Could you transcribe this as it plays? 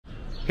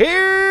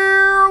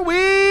Here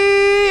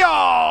we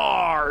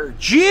are,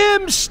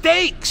 Jim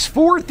Steaks,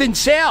 4th and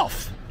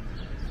South.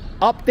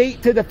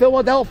 Update to the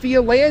Philadelphia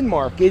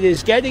landmark. It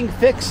is getting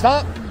fixed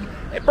up.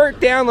 It burnt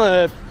down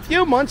a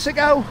few months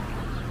ago.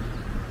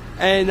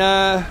 And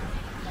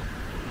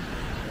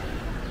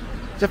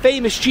it's a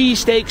famous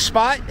cheesesteak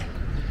spot.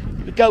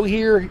 You would go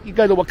here, you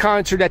go to a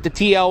concert at the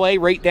TLA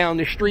right down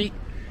the street.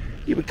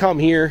 You would come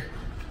here,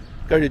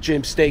 go to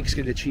Jim Steaks,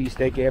 get a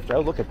cheesesteak after.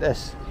 Oh, look at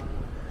this.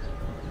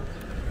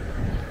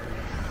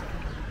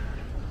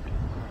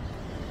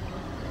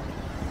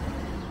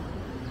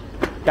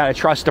 Gotta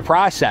trust the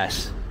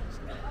process.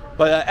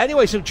 But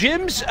anyway, so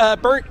Jim's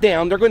burnt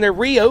down. They're going to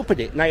reopen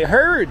it. And I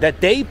heard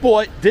that they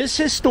bought this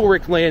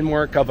historic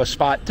landmark of a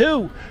spot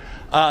too,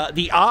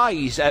 the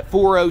Eyes at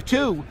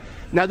 402.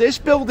 Now this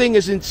building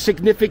isn't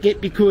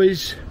significant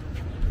because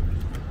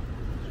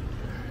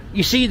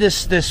you see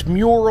this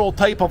mural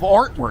type of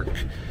artwork.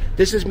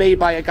 This is made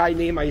by a guy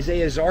named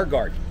Isaiah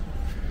Zargard.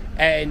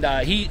 And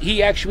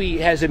he actually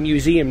has a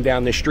museum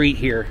down the street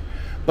here.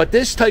 But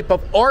this type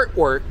of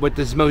artwork with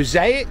this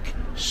mosaic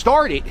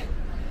started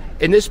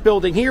in this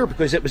building here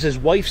because it was his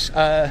wife's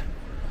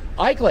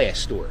eyeglass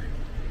store.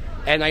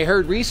 And I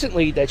heard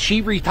recently that she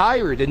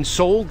retired and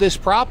sold this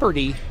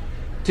property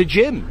to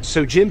Jim's.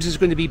 So Jim's is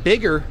going to be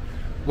bigger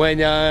when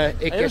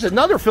there's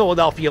another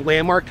Philadelphia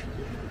landmark,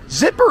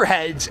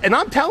 Zipperheads. And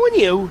I'm telling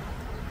you,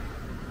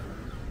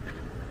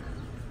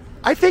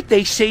 I think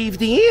they saved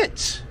the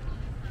ants.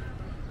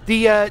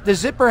 The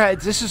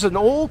Zipperheads, this is an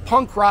old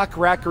punk rock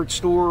record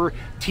store,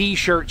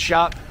 t-shirt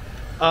shop.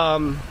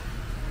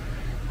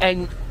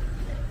 And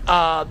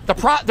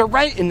the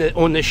rent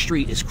on this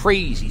street is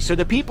crazy. So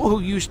the people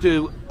who used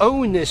to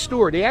own this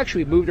store, they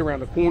actually moved around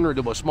the corner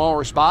to a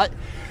smaller spot.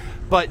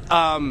 But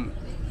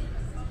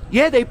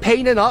yeah, they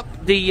painted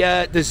up the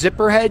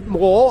Zipperhead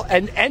wall,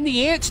 and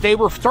the ants, they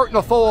were starting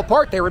to fall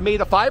apart. They were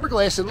made of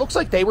fiberglass, and it looks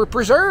like they were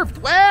preserved.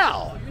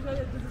 Wow. You know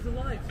that this is a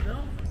life,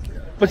 no?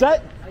 What's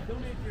that? I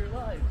donate to your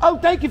life. Oh,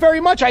 thank you very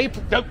much.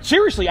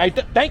 Seriously,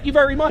 thank you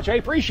very much. I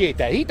appreciate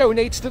that. He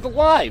donates to the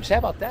lives. How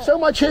about that? So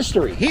much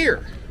history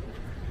here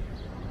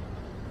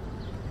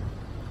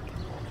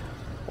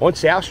on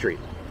South Street.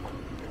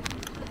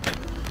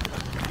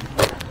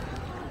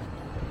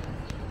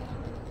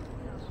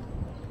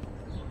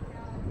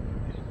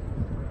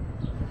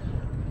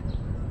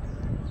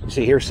 You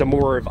see, here's some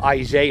more of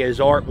Isaiah's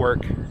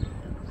artwork.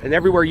 And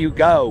everywhere you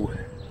go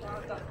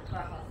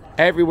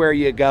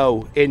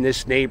in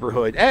this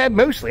neighborhood, and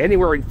mostly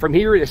anywhere from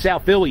here to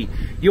South Philly,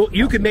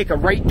 you can make a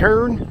right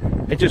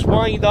turn and just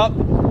wind up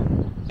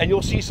and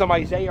you'll see some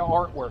Isaiah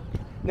artwork.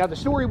 Now the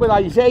story with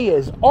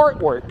Isaiah's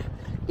artwork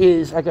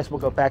is, I guess we'll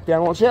go back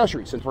down on South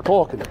Street since we're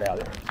talking about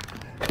it.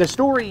 The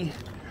story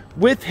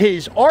with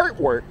his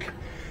artwork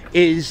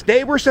is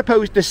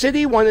the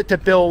city wanted to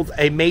build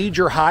a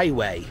major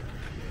highway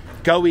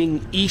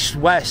going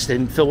east-west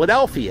in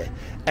Philadelphia,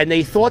 and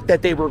they thought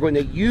that they were going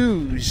to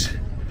use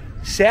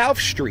South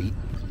Street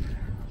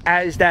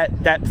as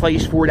that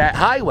place for that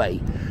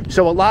highway.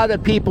 So a lot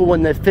of people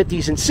in the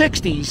 50s and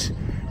 60s,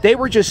 they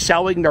were just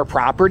selling their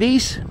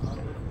properties.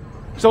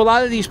 So a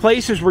lot of these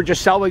places were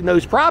just selling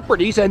those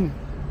properties, and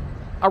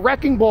a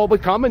wrecking ball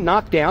would come and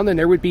knock down, and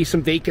there would be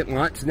some vacant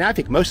lots. And I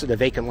think most of the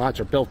vacant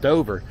lots are built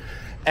over.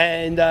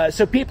 And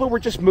so people were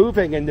just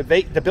moving, and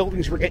the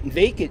buildings were getting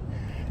vacant.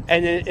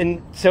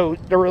 And so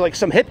there were like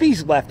some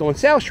hippies left on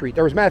South Street.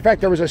 There was, matter of fact,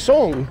 there was a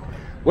song,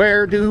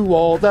 "Where do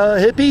all the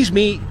hippies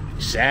meet?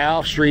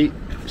 South Street,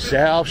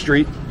 South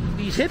Street."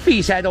 These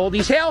hippies had all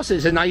these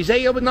houses, and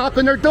Isaiah would knock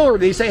on their door.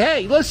 They'd say,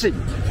 "Hey,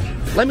 listen,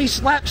 let me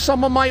slap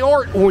some of my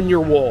art on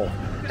your wall."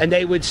 And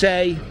they would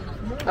say,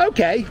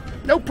 "Okay,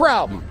 no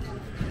problem."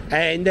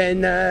 And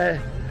then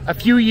a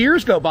few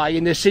years go by,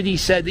 and the city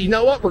said, "You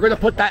know what? We're going to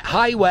put that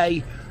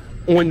highway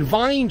on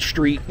Vine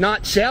Street,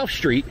 not South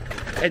Street."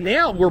 And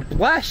now we're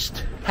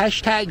blessed,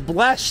 hashtag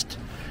blessed,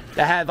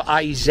 to have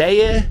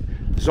Isaiah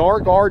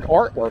Zargard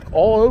artwork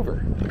all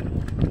over.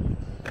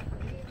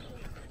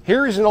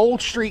 Here is an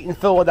old street in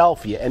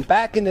Philadelphia, and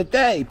back in the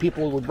day,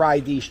 people would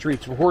ride these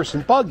streets with horse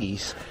and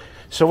buggies.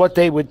 So what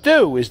they would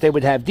do is they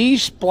would have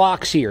these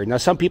blocks here. Now,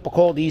 some people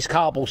call these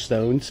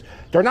cobblestones.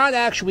 They're not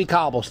actually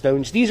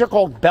cobblestones. These are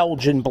called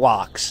Belgian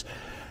blocks.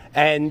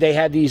 And they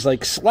had these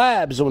like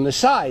slabs on the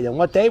side. And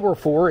what they were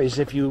for is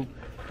if you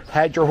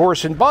had your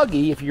horse and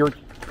buggy, if you're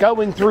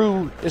going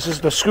through, this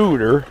is the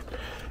scooter,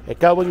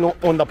 going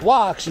on the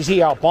blocks, you see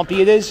how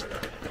bumpy it is?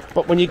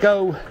 But when you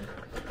go,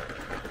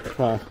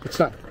 well, it's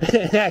not,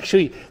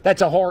 actually,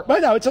 that's a hard,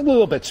 but no, it's a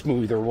little bit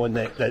smoother on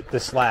the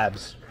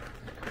slabs.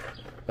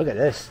 Look at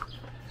this.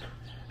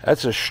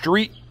 That's a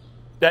street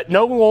that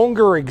no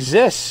longer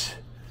exists.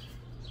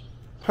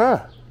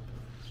 Huh.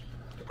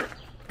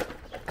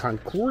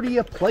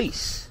 Concordia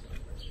Place.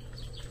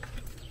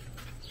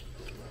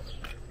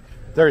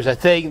 There's a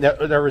thing that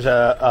they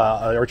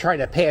were trying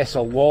to pass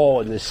a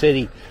law in the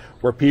city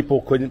where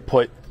people couldn't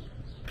put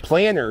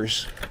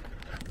planters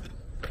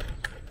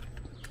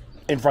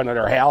in front of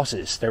their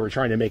houses. They were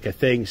trying to make a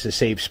thing to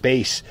save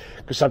space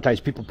because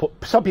sometimes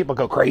some people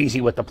go crazy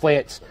with the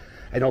plants.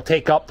 and it'll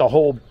take up the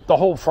whole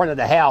front of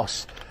the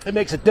house. It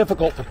makes it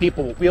difficult for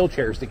people with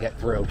wheelchairs to get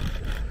through.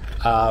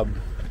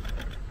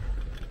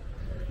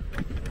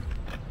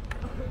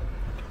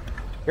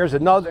 Here's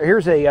another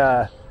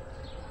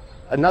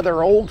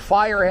old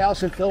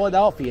firehouse in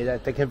Philadelphia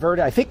that they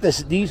converted. I think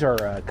these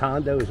are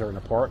condos or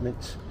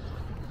apartments,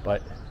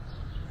 but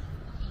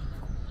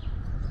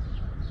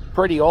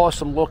pretty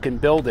awesome looking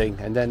building.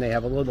 And then they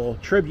have a little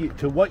tribute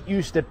to what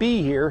used to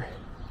be here.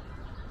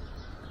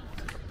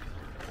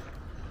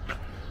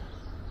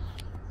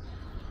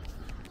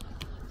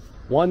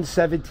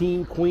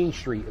 "117 Queen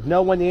Street. If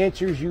no one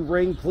answers, you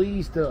ring,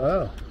 please."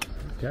 Oh,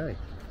 okay.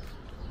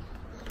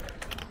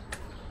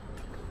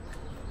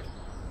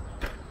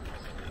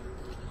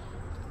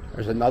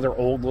 There's another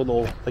old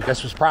little, I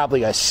guess was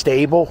probably a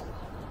stable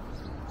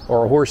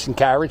or a horse and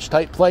carriage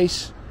type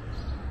place.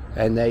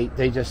 And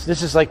they just,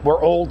 this is like where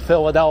old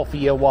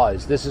Philadelphia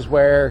was. This is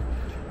where,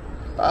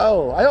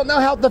 oh, I don't know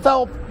how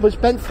developed was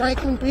Ben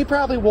Franklin. He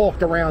probably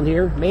walked around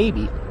here,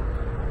 maybe.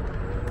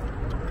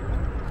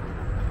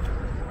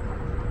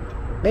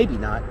 Maybe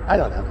not. I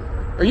don't know.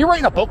 Are you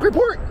writing a book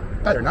report?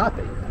 Better not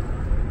be.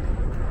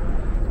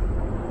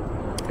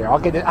 Here, I'll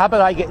get it. How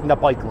about I get in the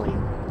bike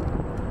lane?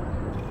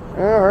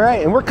 All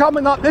right, and we're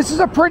coming up. This is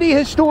a pretty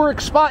historic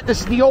spot.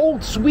 This is the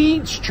old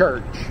Swedes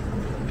Church.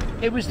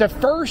 It was the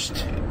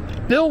first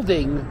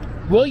building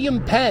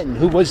William Penn,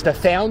 who was the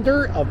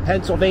founder of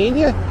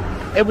Pennsylvania,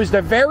 it was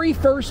the very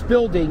first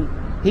building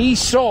he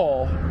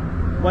saw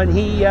when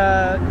he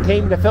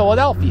came to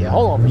Philadelphia.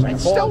 Hold on for a second.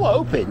 It's still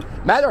open.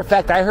 Matter of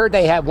fact, I heard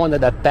they have one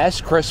of the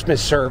best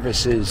Christmas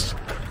services.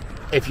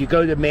 If you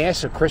go to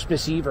Mass on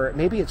Christmas Eve, or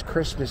maybe it's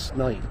Christmas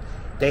night,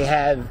 they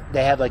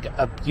have like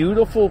a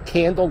beautiful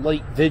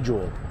candlelight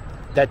vigil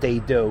that they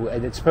do,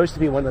 and it's supposed to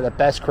be one of the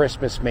best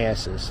Christmas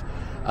masses.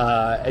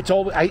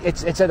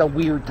 It's at a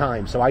weird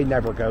time, so I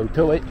never go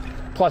to it.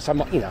 Plus,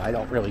 I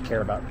don't really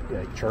care about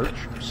church,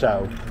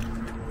 so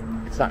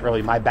it's not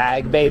really my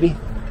bag, baby.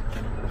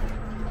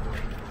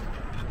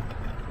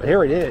 But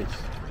here it is.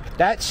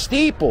 That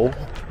steeple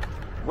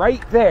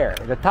right there,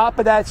 the top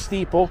of that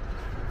steeple,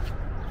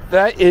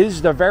 that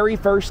is the very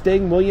first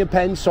thing William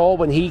Penn saw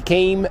when he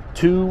came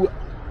to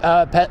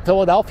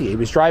Philadelphia. He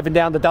was driving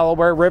down the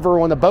Delaware River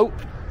on a boat.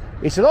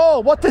 He said, "Oh,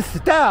 what is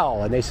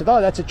thou?" And they said,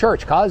 "Oh, that's a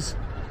church, cuz."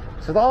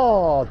 I said,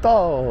 oh,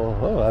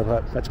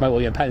 that's my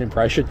William Penn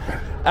impression.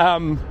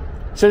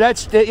 So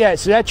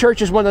that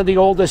church is one of the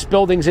oldest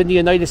buildings in the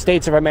United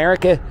States of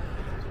America.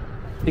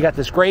 You got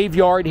this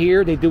graveyard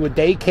here. They do a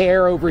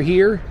daycare over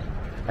here.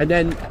 And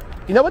then,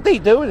 you know what they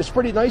do? And it's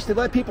pretty nice. They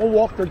let people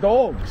walk their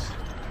dogs.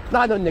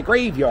 Not in the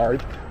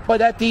graveyard,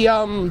 but at the,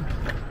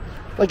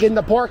 like in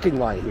the parking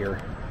lot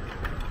here.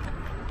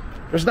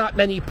 There's not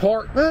many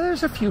well,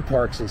 there's a few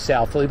parks in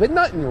South Philly, but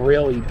nothing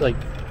really, like,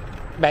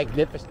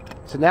 magnificent.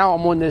 So now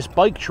I'm on this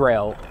bike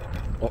trail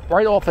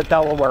right off of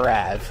Delaware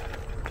Ave.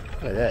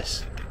 Look at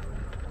this.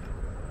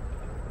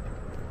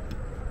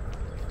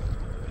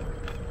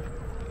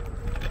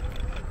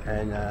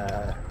 And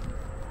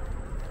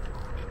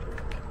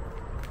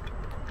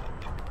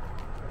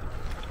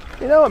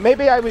you know,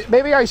 maybe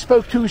I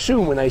spoke too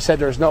soon when I said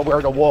there's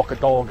nowhere to walk a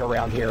dog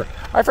around here.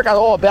 I forgot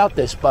all about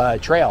this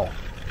trail.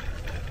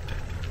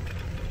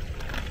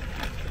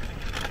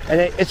 And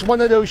it's one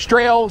of those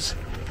trails.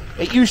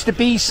 It used to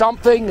be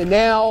something, and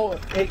now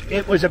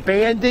it was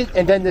abandoned,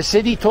 and then the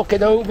city took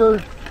it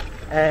over,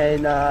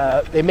 and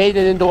they made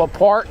it into a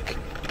park.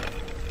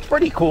 It's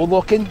pretty cool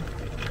looking.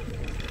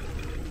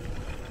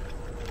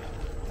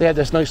 They have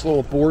this nice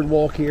little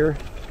boardwalk here.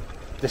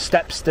 The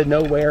steps to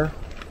nowhere.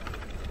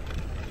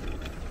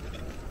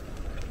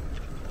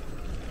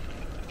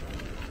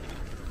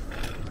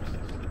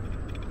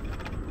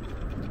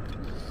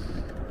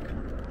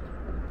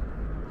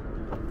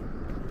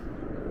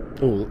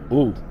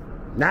 Ooh.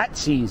 Not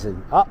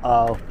season.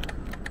 Uh-oh.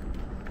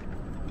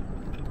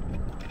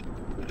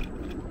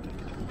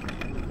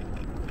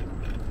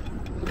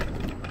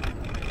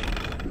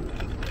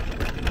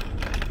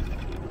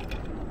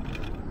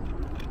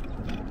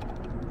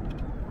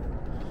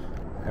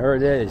 There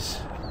it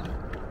is.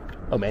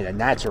 Oh man, the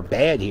gnats are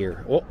bad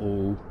here.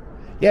 Uh-oh.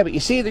 Yeah, but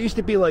you see, there used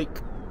to be like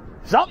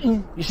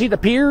something. You see the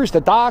piers,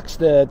 the docks,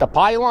 the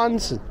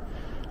pylons,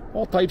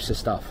 all types of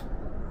stuff.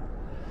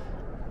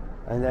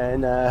 And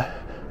then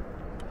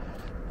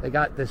they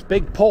got this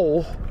big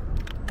pole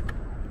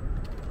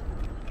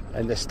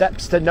and the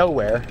steps to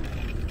nowhere.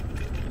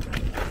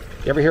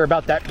 You ever hear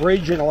about that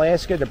bridge in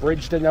Alaska, the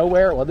bridge to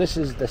nowhere? Well, this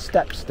is the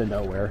steps to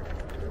nowhere.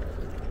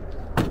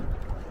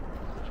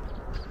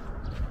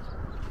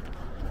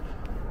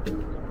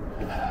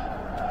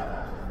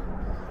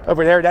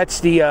 Over there,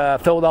 that's the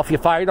Philadelphia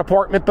Fire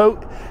Department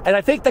boat, and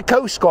I think the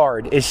Coast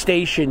Guard is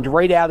stationed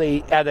right out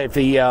of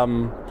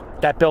the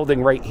that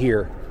building right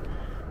here.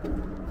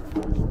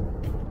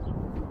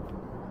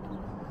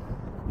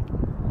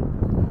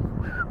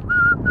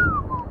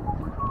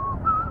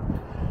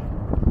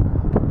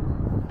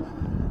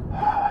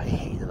 I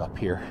hate it up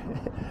here.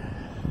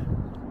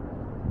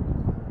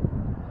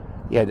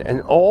 Yeah,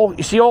 and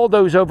you see all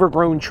those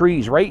overgrown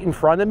trees right in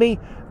front of me?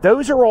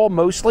 Those are all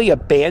mostly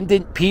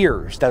abandoned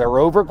piers that are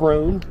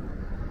overgrown,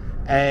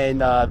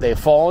 and they've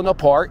fallen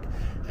apart.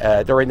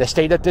 They're in a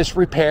state of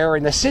disrepair,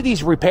 and the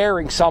city's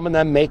repairing some of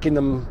them, making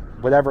them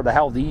whatever the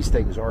hell these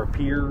things are,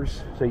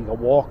 piers, so you can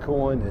walk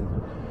on. And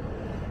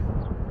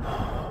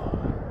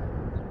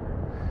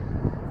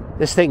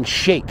this thing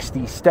shakes.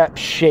 These steps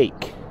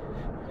shake.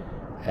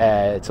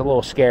 It's a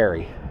little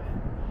scary.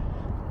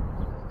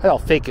 I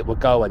don't think it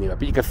would go anywhere,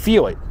 but you can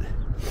feel it. I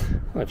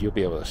don't know if you'll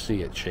be able to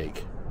see it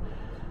shake.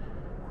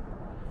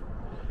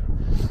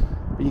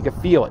 But you can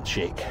feel it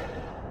shake.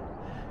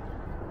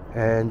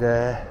 And,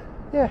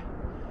 yeah.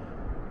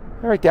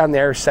 Right down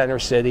there, Center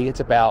City.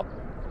 It's about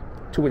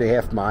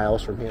 2.5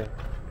 miles from here.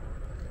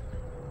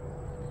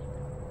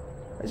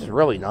 This is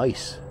really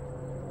nice.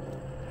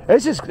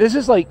 This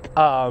is like,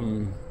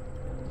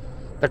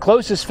 the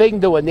closest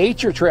thing to a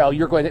nature trail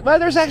you're going to... Well,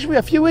 there's actually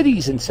a few of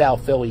these in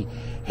South Philly,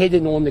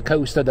 hidden on the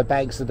coast of the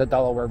banks of the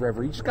Delaware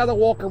River. You just got to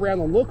walk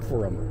around and look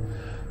for them.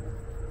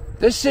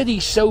 This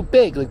city's so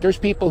big. Like, there's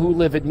people who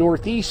live in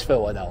Northeast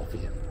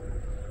Philadelphia.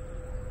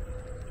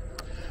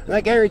 And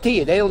I guarantee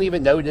you, they don't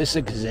even know this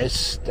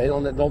exists.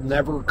 They'll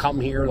never come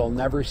here. They'll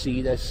never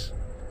see this.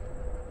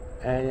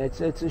 And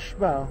it's a...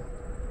 Well,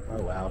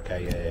 oh, wow,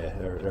 okay, yeah.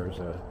 There's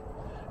a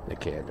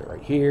Nicander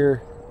right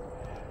here.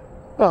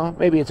 Well,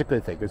 maybe it's a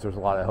good thing, because there's a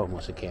lot of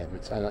homeless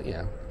encampments. I don't, you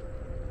know.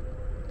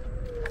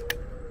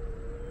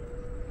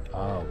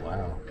 Oh,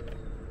 wow.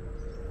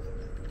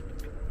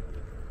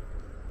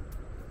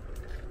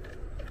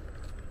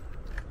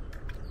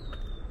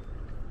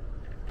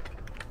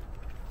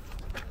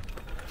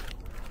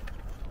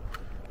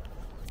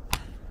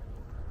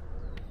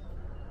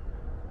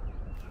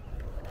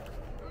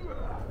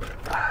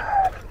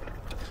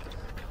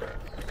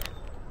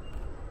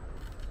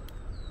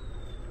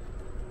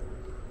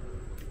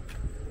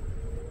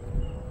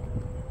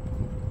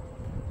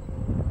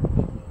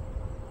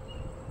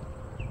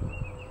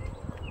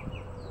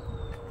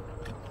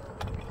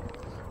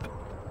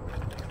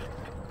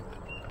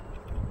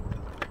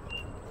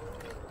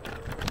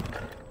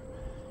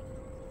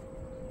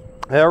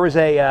 There was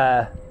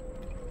a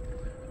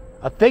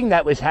thing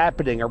that was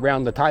happening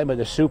around the time of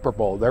the Super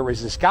Bowl. There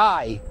was this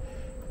guy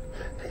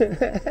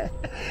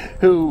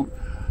who,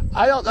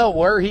 I don't know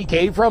where he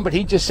came from, but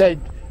he just said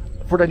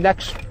for the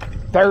next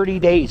 30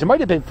 days, it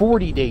might have been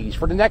 40 days,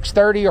 for the next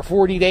 30 or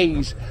 40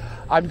 days,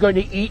 I'm going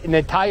to eat an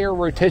entire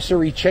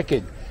rotisserie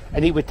chicken.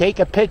 And he would take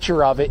a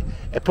picture of it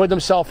and put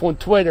himself on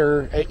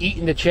Twitter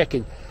eating the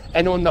chicken.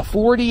 And on the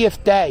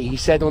 40th day, he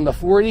said,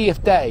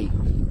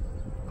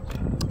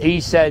 he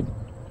said,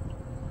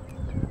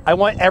 I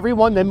want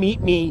everyone to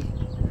meet me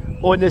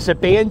on this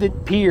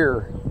abandoned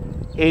pier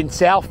in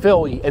South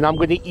Philly, and I'm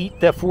going to eat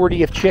the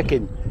 40th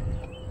chicken.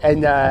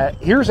 And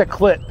here's a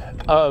clip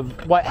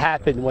of what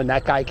happened when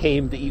that guy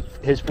came to eat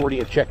his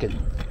 40th chicken. You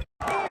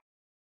can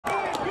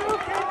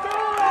do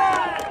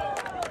it!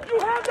 You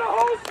have the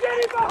whole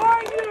city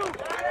behind you!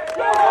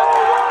 The whole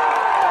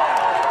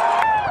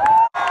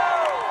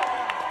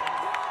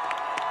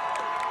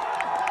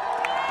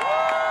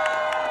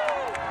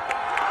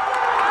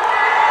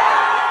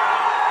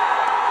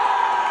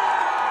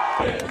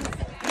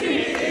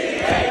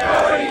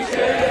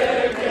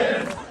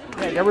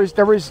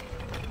There was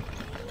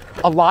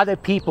a lot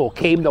of people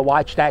came to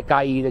watch that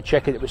guy eat a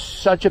chicken. It was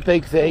such a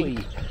big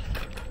thing.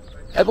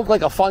 It looked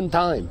like a fun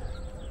time.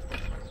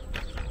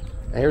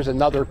 And here's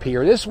another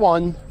pier. This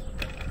one,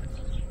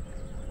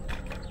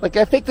 like,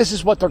 I think this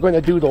is what they're going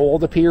to do to all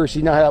the piers.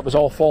 You know how that was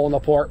all falling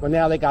apart? Well,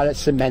 now they got it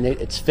cemented.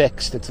 It's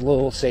fixed. It's a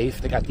little safe.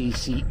 They got these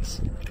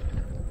seats.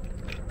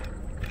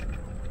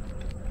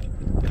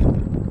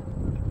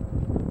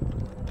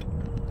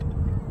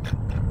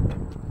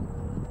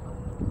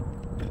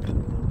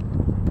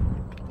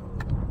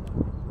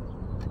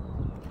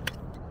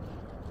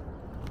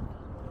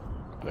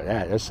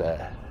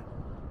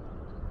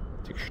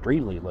 It's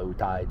extremely low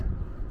tide.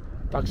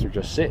 Ducks are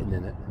just sitting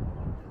in it.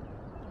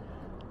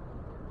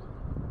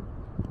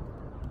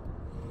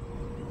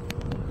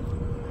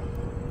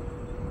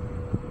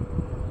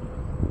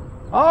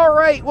 All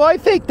right, well, I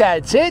think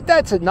that's it.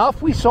 That's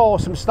enough. We saw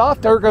some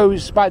stuff. There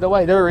goes, by the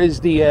way, there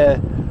is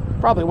the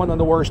probably one of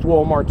the worst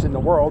Walmarts in the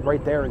world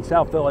right there in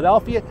South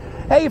Philadelphia.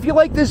 Hey, if you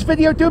like this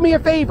video, do me a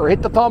favor.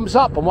 Hit the thumbs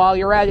up. And while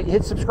you're at it,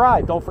 hit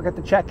subscribe. Don't forget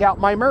to check out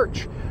my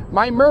merch.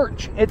 My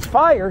merch, it's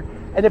fire.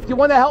 And if you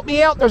want to help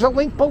me out, there's a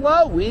link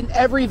below in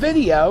every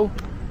video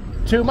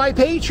to my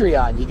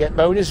Patreon. You get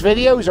bonus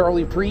videos,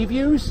 early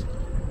previews,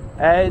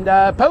 and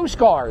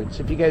postcards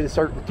if you get a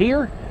certain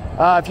tier.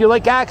 If you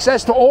like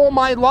access to all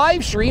my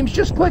live streams,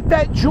 just click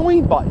that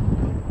join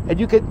button. And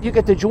you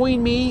get to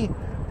join me.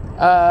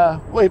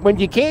 When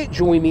you can't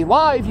join me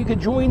live, you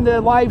can join the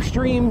live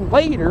stream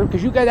later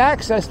because you get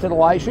access to the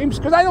live streams.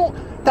 Because I don't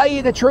tell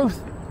you the truth.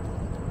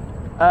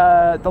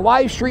 The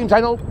live streams, I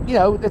don't, you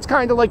know, it's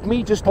kind of like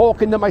me just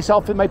talking to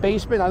myself in my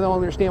basement. I don't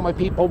understand why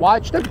people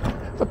watch them.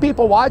 But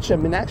people watch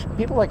them, and actually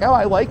people are like, oh,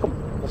 I like them.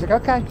 I was like,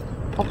 okay,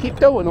 I'll keep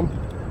doing them.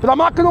 But I'm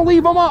not going to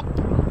leave them up.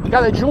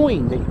 Gotta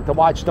join to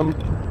watch them.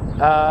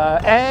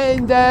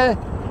 And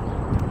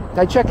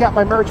I check out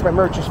my merch. My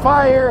merch is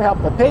fire.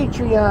 Help the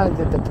Patreon.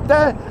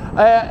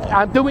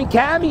 I'm doing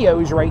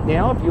cameos right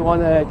now. If you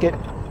want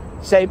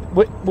to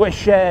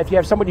wish if you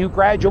have somebody who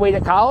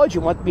graduated college,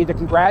 you want me to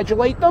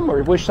congratulate them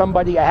or wish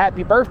somebody a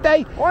happy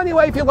birthday. Well,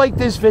 anyway, if you like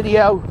this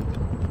video,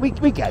 we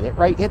get it,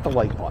 right? Hit the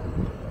like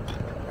button.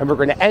 And we're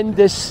going to end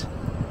this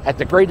at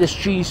the greatest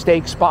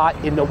cheesesteak spot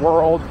in the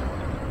world,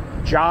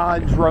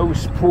 John's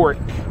Roast Pork.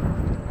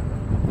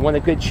 You want a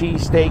good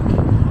cheesesteak?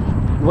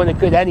 You want a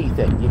good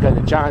anything, you go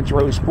to John's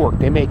Roast Pork.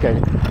 They make a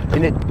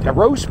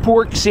roast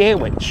pork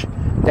sandwich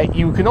that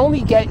you can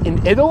only get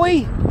in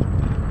Italy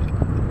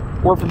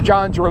or from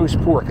John's Roast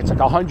Pork. It's like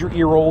a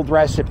 100-year-old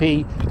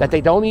recipe that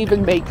they don't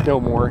even make no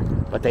more,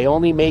 but they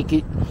only make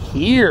it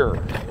here.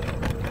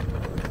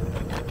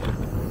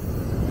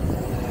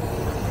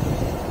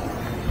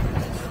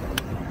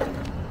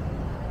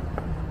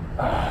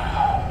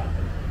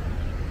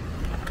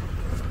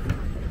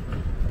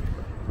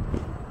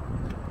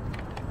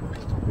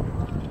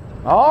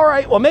 All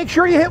right, well, make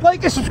sure you hit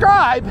like and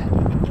subscribe,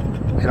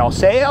 and I'll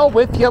sail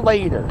with you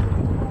later.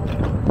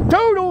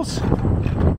 Toodles!